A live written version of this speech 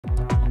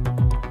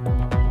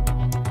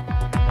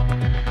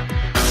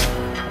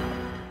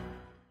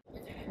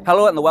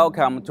Hello and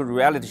welcome to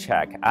Reality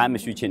Check. I'm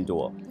Xu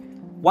Qinduo.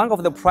 One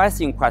of the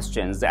pressing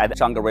questions at the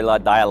Shangri-La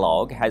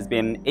Dialogue has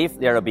been if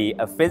there will be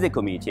a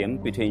physical meeting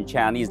between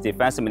Chinese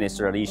Defense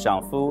Minister Li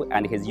Shangfu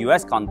and his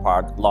US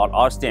counterpart Lord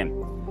Austin.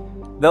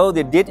 Though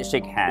they did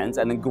shake hands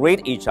and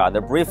greet each other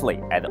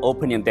briefly at the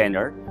opening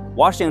dinner,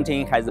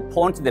 Washington has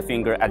pointed the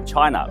finger at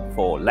China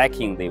for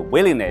lacking the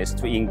willingness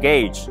to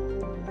engage.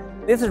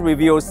 This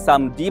reveals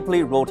some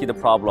deeply rooted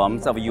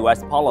problems of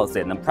US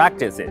policy and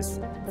practices.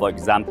 For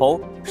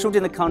example,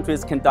 shouldn't the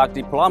countries conduct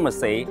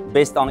diplomacy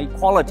based on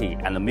equality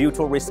and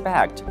mutual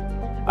respect?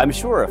 I'm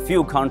sure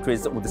few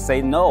countries would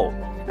say no,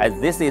 as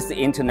this is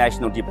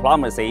international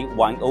diplomacy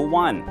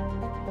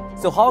 101.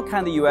 So how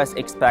can the US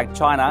expect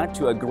China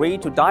to agree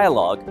to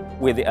dialogue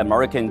with the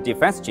American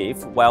defense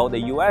chief while the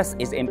US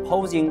is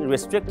imposing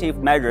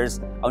restrictive measures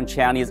on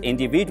Chinese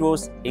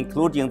individuals,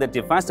 including the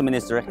defense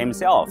minister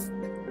himself?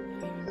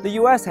 The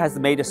US has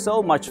made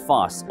so much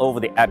fuss over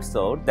the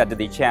episode that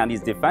the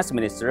Chinese defense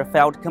minister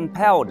felt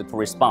compelled to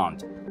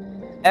respond.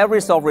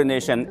 Every sovereign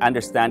nation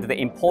understands the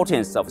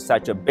importance of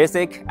such a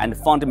basic and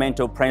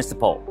fundamental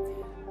principle.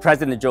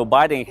 President Joe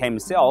Biden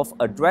himself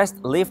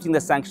addressed lifting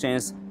the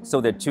sanctions so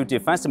the two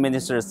defense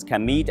ministers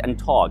can meet and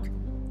talk.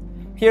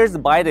 Here's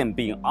Biden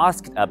being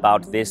asked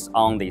about this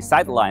on the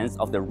sidelines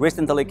of the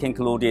recently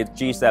concluded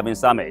G7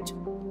 summit.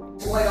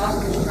 Lloyd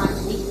Austin is trying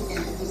to meet with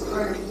him. He's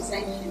currently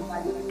sanctioned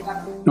by the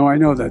government. No, I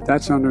know that.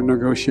 That's under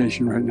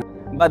negotiation right now.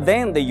 But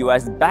then the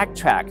US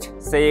backtracked,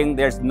 saying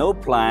there's no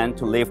plan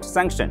to lift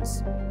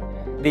sanctions.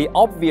 The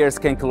obvious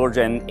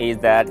conclusion is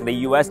that the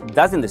US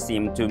doesn't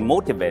seem too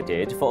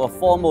motivated for a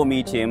formal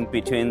meeting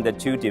between the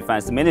two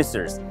defense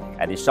ministers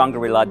at the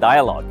Shangri-La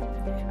Dialogue,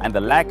 and the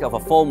lack of a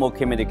formal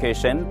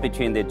communication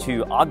between the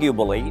two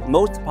arguably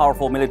most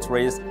powerful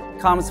militaries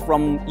comes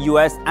from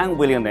US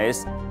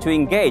unwillingness to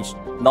engage,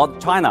 not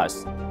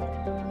China's.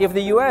 If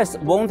the US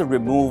won't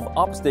remove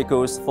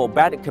obstacles for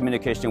bad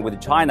communication with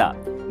China,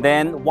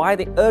 then why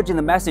the urgent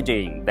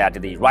messaging that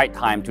the right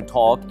time to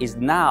talk is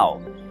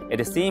now?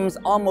 It seems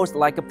almost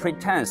like a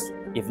pretense,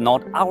 if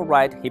not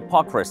outright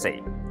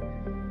hypocrisy.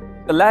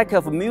 The lack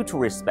of mutual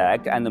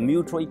respect and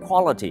mutual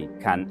equality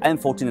can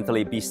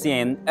unfortunately be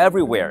seen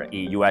everywhere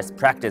in US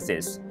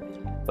practices.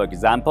 For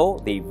example,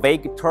 the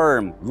vague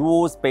term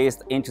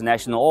rules-based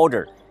international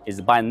order is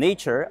by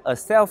nature a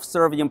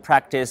self-serving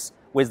practice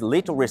with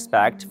little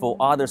respect for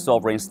other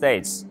sovereign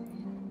states.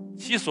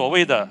 其所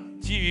谓的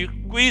基于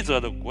规则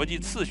的国际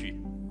秩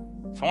序，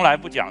从来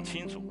不讲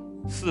清楚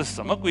是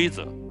什么规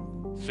则，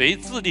谁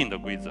制定的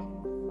规则，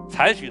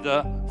采取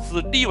的是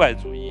例外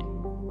主义、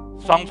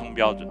双重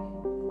标准，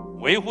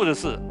维护的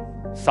是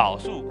少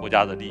数国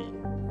家的利益，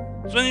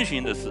遵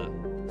循的是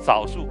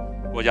少数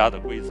国家的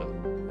规则。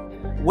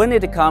 When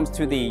it comes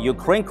to the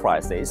Ukraine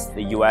crisis,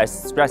 the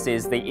US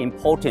stresses the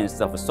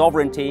importance of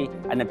sovereignty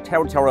and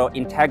territorial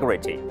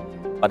integrity.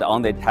 But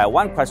on the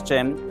Taiwan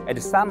question, it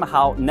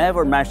somehow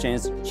never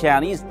mentions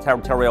Chinese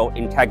territorial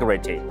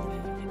integrity.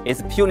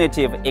 Its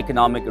punitive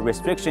economic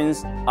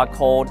restrictions are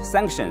called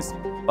sanctions,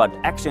 but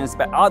actions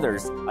by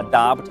others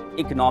adopt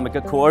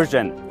economic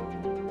coercion.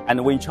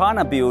 And when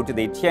China built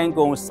the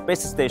Tiangong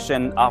space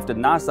station after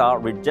NASA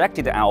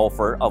rejected an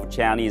offer of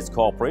Chinese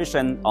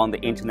cooperation on the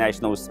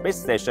International Space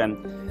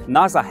Station,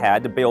 NASA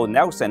head Bill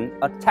Nelson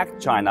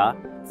attacked China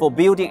for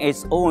building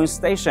its own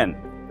station.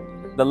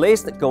 The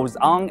list goes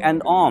on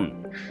and on.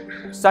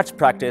 Such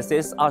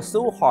practices are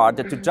so hard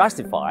to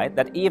justify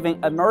that even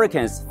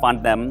Americans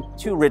find them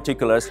too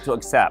ridiculous to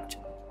accept.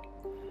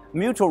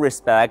 Mutual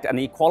respect and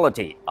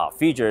equality are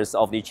features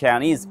of the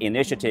Chinese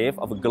initiative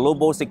of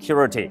global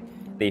security,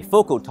 the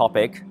focal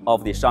topic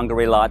of the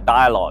Shangri-La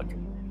Dialogue.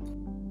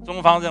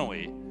 中方认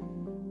为，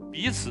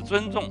彼此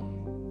尊重、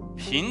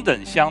平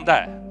等相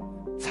待，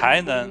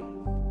才能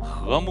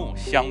和睦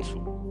相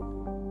处。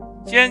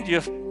坚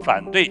决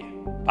反对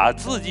把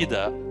自己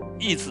的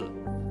意志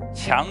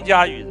强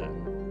加于人，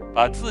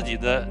把自己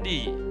的利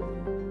益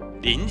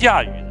凌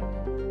驾于人，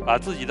把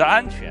自己的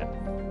安全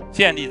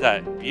建立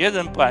在别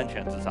人不安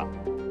全之上。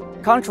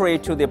 Contrary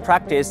to the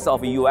practice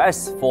of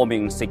US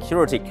forming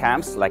security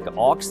camps like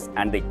AUKUS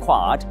and the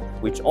Quad,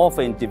 which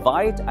often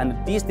divide and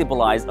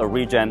destabilize a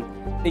region,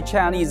 the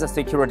Chinese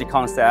security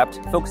concept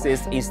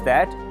focuses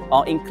instead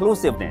on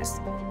inclusiveness,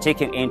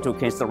 taking into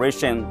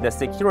consideration the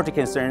security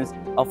concerns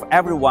of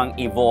everyone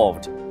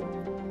involved.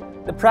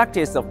 The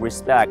practice of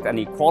respect and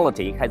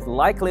equality has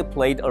likely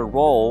played a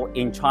role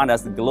in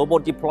China's global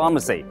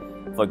diplomacy.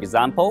 For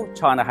example,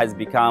 China has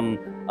become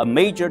a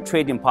major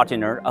trading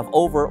partner of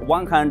over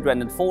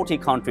 140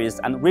 countries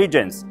and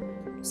regions.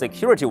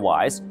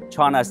 Security-wise,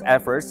 China's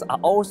efforts are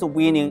also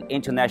winning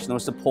international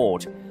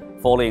support.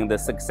 Following the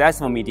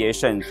successful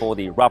mediation for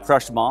the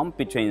rapprochement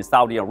between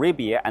Saudi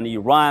Arabia and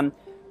Iran,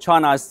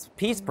 China's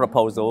peace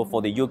proposal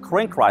for the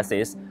Ukraine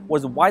crisis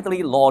was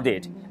widely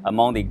lauded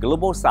among the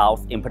global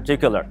South in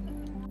particular.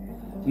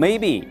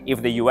 Maybe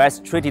if the US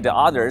treated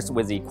others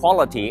with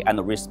equality and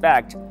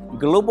respect,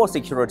 global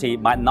security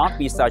might not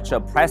be such a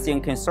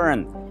pressing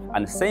concern,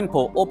 and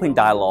simple open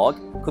dialogue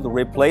could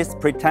replace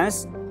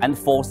pretense and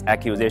false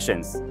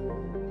accusations.